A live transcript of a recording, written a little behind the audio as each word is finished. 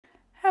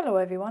Hello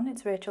everyone,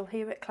 it's Rachel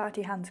here at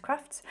Clarty Hands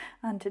Crafts,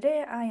 and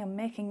today I am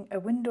making a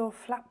window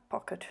flap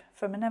pocket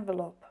from an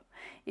envelope.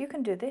 You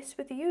can do this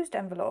with a used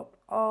envelope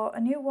or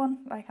a new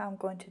one like I'm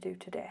going to do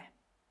today.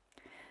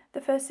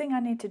 The first thing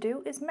I need to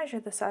do is measure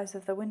the size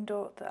of the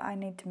window that I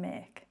need to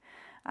make.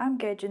 I'm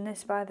gauging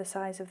this by the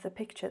size of the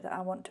picture that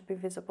I want to be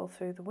visible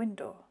through the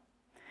window.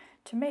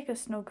 To make a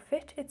snug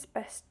fit, it's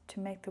best to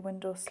make the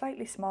window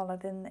slightly smaller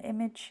than the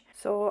image,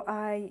 so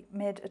I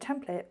made a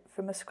template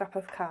from a scrap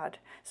of card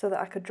so that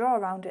I could draw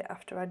around it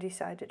after I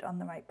decided on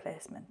the right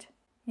placement.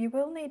 You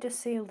will need a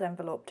sealed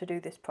envelope to do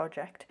this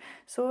project,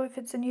 so if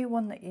it's a new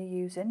one that you're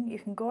using, you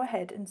can go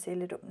ahead and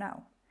seal it up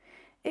now.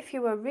 If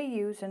you are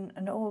reusing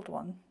an old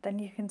one, then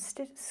you can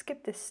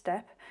skip this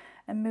step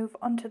and move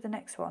on to the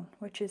next one,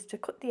 which is to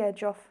cut the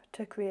edge off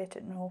to create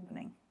an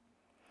opening.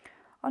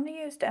 On a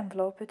used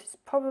envelope, it is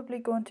probably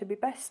going to be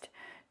best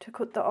to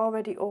cut the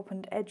already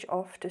opened edge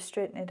off to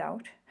straighten it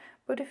out,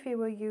 but if you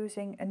were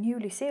using a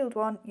newly sealed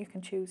one, you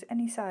can choose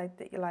any side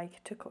that you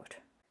like to cut.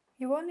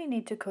 You only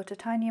need to cut a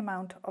tiny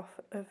amount off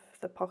of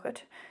the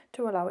pocket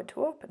to allow it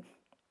to open.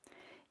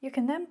 You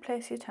can then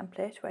place your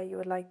template where you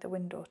would like the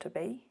window to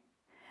be,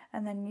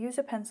 and then use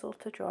a pencil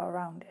to draw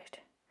around it.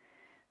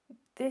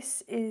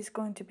 This is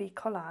going to be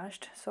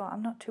collaged, so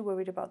I'm not too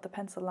worried about the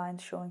pencil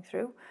lines showing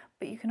through,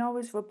 but you can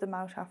always rub them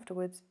out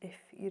afterwards if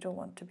you don't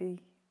want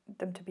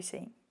them to be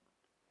seen.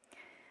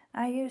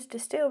 I used a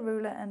steel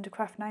ruler and a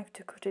craft knife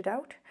to cut it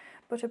out,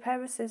 but a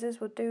pair of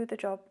scissors would do the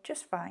job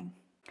just fine.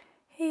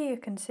 Here you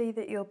can see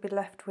that you'll be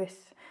left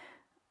with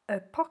a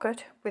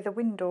pocket with a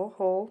window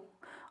hole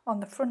on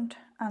the front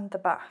and the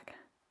back.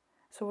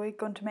 So we're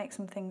going to make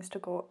some things to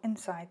go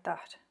inside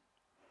that.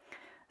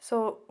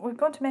 So we're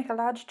going to make a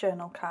large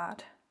journal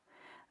card,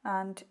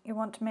 and you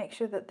want to make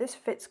sure that this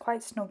fits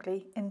quite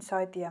snugly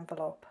inside the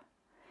envelope.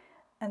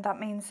 And that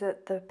means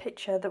that the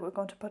picture that we're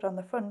going to put on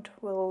the front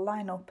will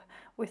line up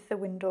with the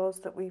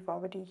windows that we've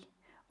already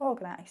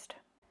organised.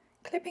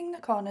 Clipping the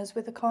corners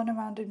with a corner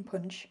rounding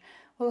punch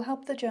will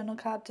help the journal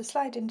card to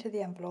slide into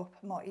the envelope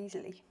more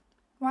easily.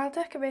 While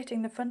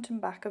decorating the front and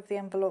back of the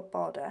envelope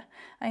border,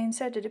 I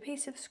inserted a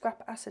piece of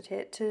scrap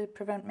acetate to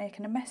prevent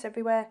making a mess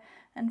everywhere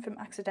and from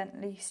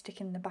accidentally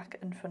sticking the back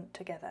and front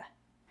together.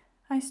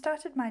 I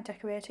started my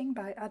decorating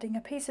by adding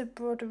a piece of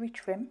broderie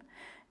trim,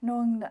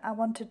 knowing that I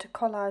wanted to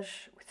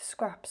collage with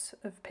scraps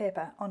of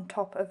paper on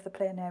top of the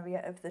plain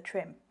area of the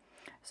trim,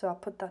 so I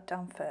put that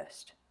down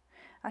first.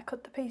 I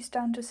cut the piece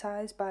down to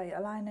size by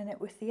aligning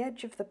it with the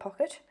edge of the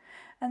pocket,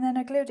 and then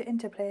I glued it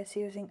into place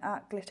using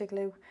art glitter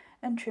glue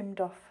and trimmed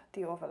off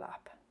the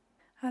overlap.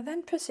 I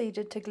then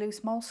proceeded to glue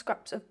small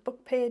scraps of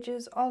book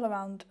pages all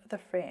around the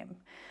frame.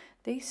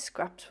 These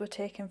scraps were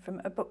taken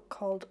from a book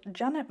called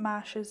Janet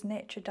Marsh's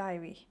Nature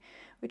Diary,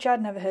 which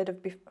I'd never heard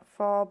of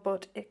before,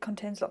 but it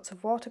contains lots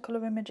of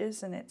watercolour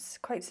images and it's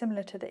quite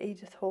similar to the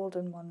Edith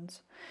Holden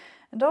ones.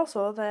 And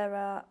also there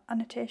are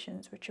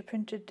annotations which are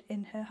printed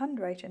in her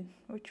handwriting,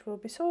 which will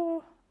be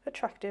so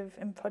attractive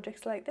in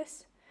projects like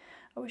this.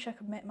 I wish I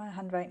could make my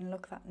handwriting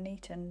look that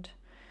neat and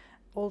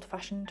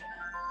old-fashioned.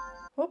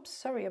 Whoops,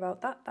 sorry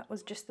about that. That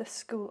was just the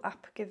school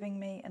app giving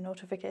me a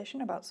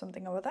notification about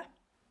something or other.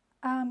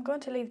 I'm going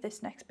to leave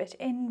this next bit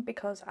in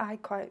because I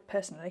quite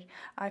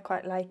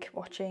like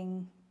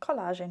watching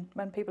collaging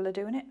when people are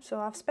doing it, so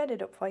I've sped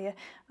it up for you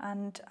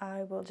and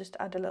I will just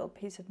add a little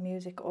piece of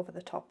music over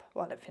the top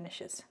while it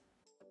finishes.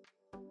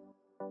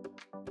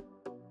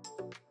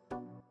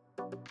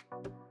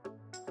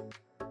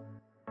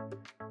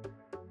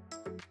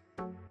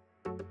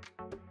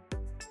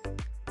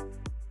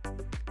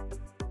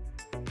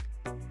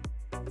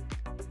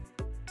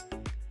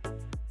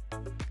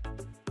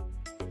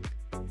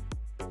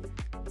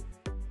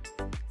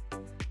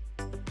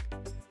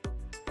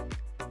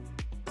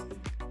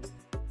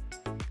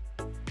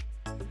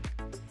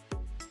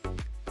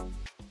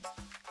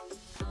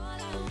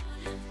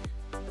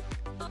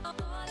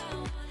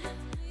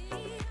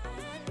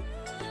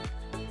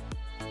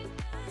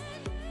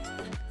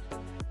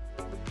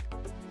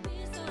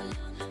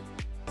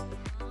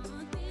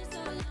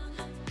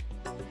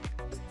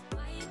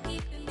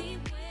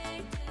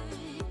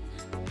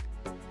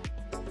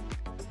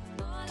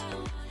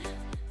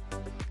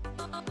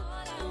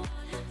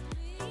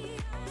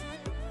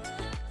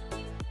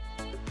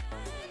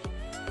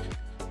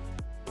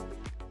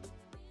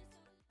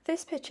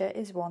 This picture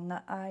is one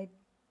that I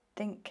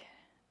think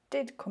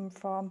did come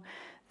from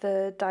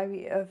the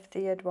Diary of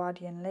the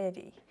Edwardian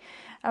Lady.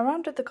 I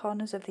rounded the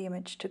corners of the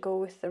image to go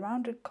with the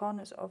rounded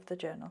corners of the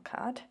journal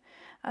card.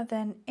 I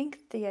then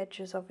inked the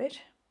edges of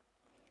it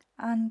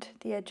and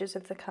the edges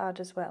of the card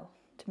as well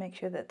to make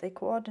sure that they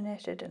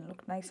coordinated and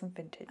looked nice and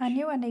vintage. I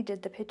knew I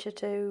needed the picture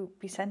to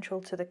be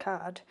central to the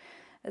card,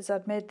 as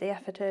I'd made the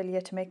effort earlier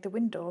to make the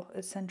window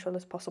as central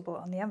as possible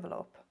on the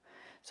envelope.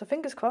 So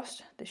fingers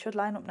crossed, they should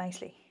line up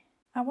nicely.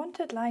 I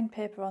wanted lined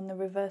paper on the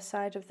reverse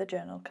side of the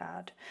journal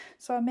card,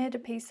 so I made a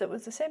piece that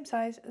was the same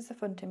size as the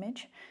front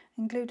image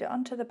and glued it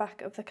onto the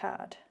back of the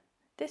card.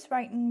 This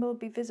writing will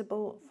be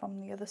visible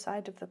from the other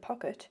side of the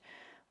pocket,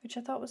 which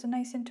I thought was a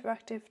nice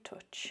interactive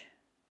touch.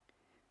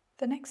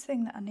 The next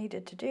thing that I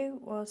needed to do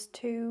was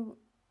to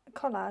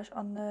collage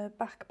on the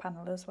back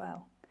panel as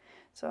well.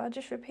 So I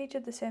just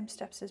repeated the same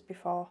steps as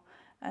before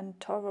and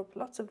tore up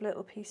lots of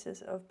little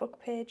pieces of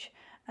book page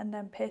and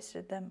then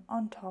pasted them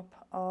on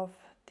top of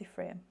the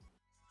frame.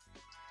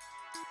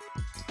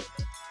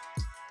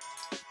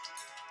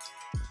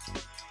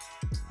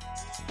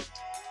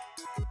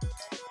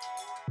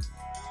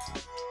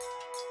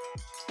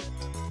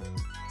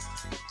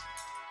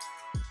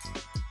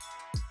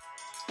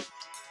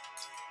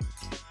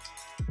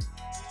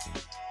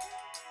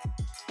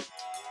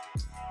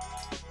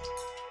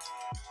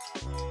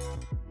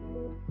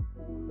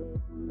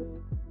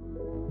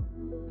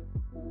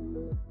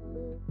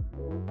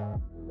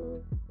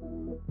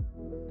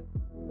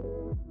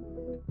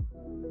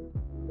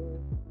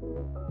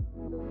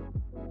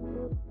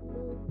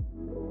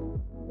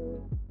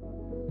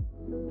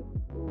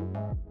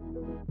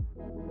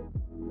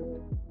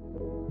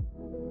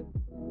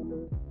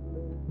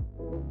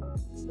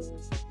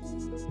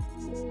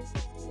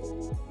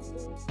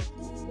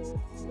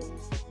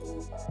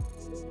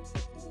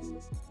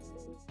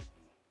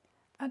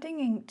 Adding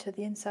ink to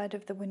the inside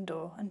of the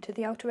window and to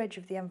the outer edge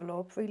of the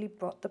envelope really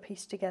brought the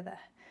piece together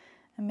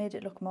and made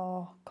it look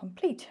more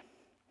complete.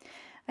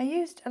 I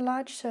used a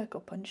large circle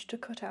punch to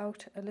cut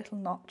out a little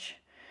notch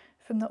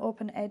from the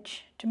open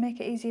edge to make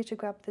it easier to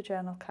grab the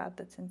journal card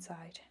that's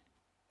inside.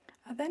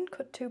 I then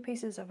cut 2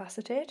 pieces of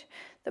acetate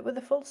that were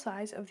the full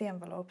size of the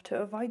envelope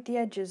to avoid the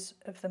edges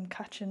of them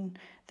catching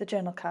the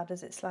journal card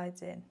as it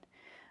slides in.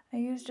 I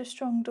used a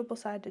strong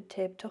double-sided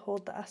tape to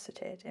hold the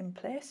acetate in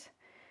place.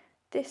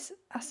 This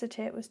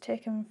acetate was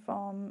taken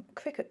from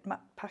Cricut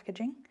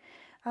packaging.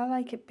 I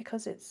like it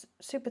because it's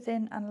super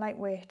thin and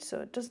lightweight, so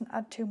it doesn't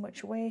add too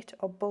much weight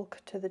or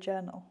bulk to the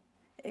journal.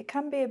 It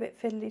can be a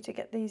bit fiddly to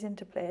get these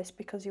into place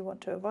because you want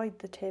to avoid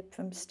the tape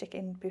from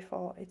sticking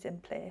before it's in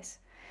place.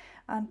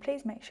 And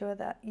please make sure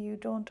that you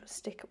don't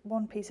stick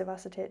one piece of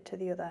acetate to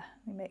the other.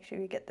 Make sure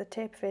you get the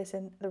tape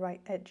facing the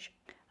right edge.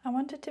 I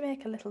wanted to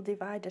make a little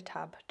divider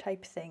tab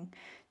type thing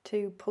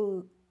to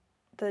pull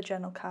the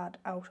journal card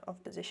out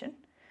of position.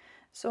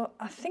 So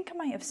I think I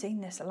might have seen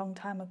this a long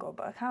time ago,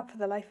 but I can't for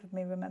the life of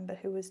me remember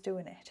who was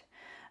doing it.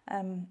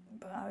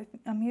 But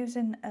I'm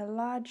using a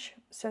large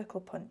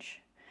circle punch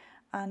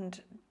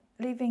and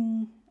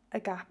leaving a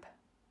gap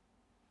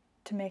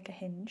to make a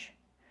hinge.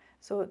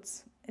 So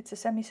it's a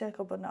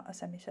semicircle but not a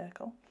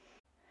semicircle.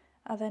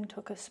 I then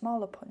took a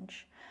smaller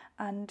punch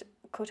and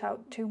cut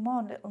out 2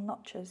 more little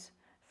notches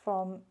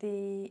from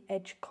the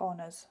edge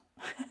corners.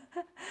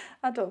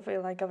 I don't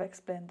feel like I've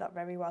explained that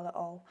very well at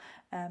all,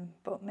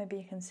 but maybe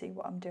you can see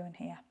what I'm doing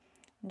here.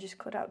 And just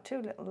cut out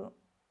 2 little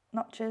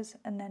notches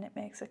and then it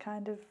makes a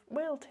kind of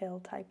whale tail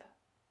type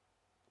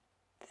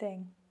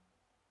thing.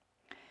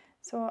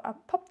 So I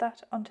popped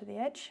that onto the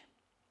edge.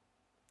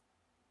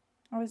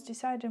 I was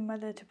deciding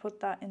whether to put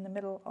that in the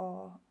middle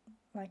or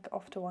like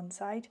off to one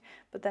side,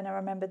 but then I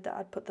remembered that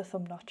I'd put the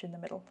thumb notch in the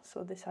middle,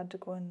 so this had to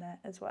go in there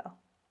as well.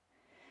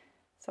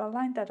 So I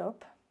lined that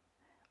up,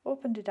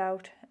 opened it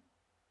out,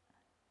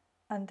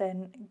 and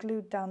then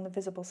glued down the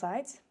visible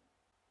sides.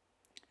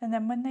 And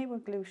then when they were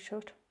glued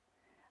shut,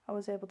 I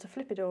was able to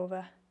flip it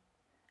over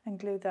and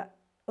glue that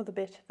other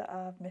bit that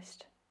I've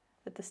missed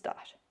at the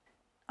start.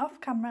 Off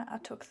camera, I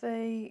took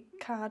the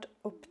card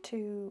up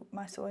to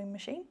my sewing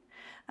machine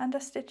and I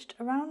stitched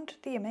around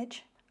the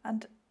image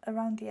and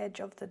around the edge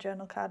of the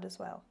journal card as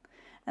well.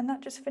 And that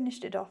just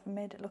finished it off and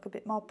made it look a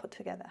bit more put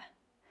together.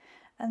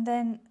 And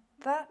then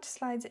that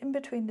slides in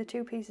between the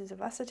 2 pieces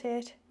of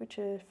acetate, which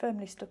are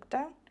firmly stuck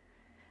down.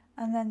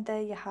 And then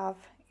there you have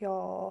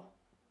your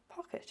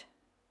pocket.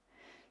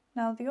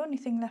 Now the only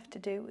thing left to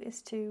do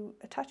is to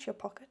attach your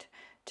pocket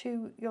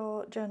to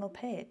your journal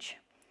page.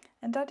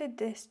 And I did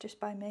this just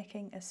by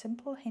making a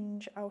simple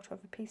hinge out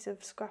of a piece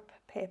of scrap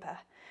paper,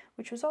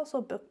 which was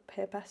also book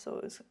paper, so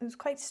it was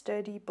quite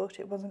sturdy, but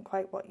it wasn't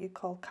quite what you'd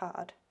call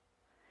card.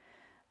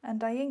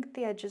 And I inked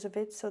the edges of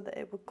it so that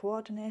it would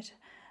coordinate,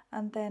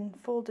 and then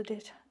folded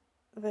it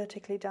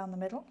vertically down the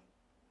middle.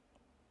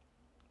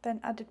 Then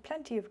added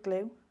plenty of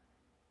glue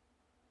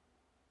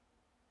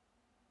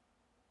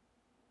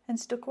and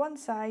stuck one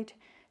side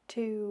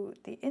to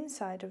the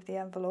inside of the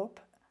envelope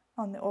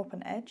on the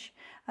open edge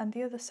and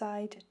the other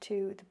side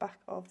to the back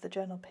of the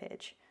journal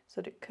page so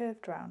that it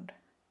curved round.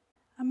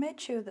 I made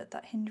sure that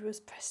that hinge was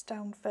pressed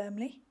down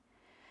firmly,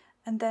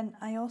 and then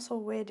I also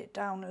weighed it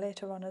down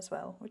later on as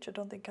well, which I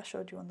don't think I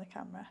showed you on the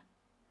camera.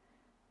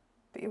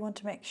 But you want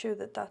to make sure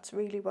that that's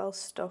really well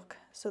stuck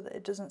so that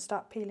it doesn't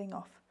start peeling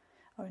off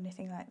or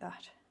anything like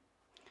that.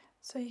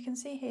 So you can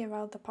see here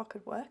how the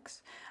pocket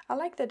works. I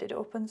like that it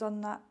opens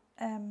on that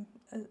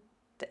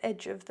the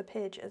edge of the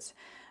pages,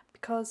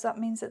 because that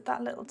means that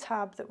that little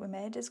tab that we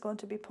made is going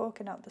to be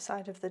poking out the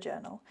side of the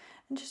journal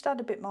and just add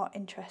a bit more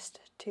interest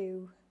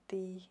to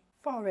the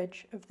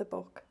foredge of the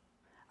book.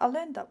 I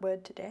learned that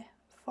word today,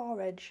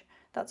 foredge.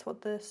 That's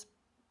what the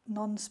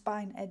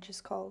non-spine edge is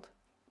called.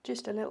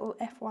 Just a little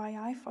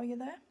FYI for you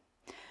there.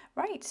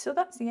 Right, so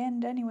that's the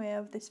end anyway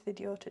of this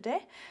video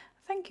today.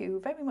 Thank you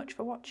very much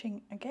for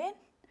watching again,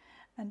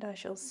 and I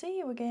shall see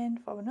you again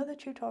for another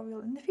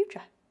tutorial in the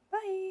future.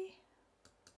 Bye!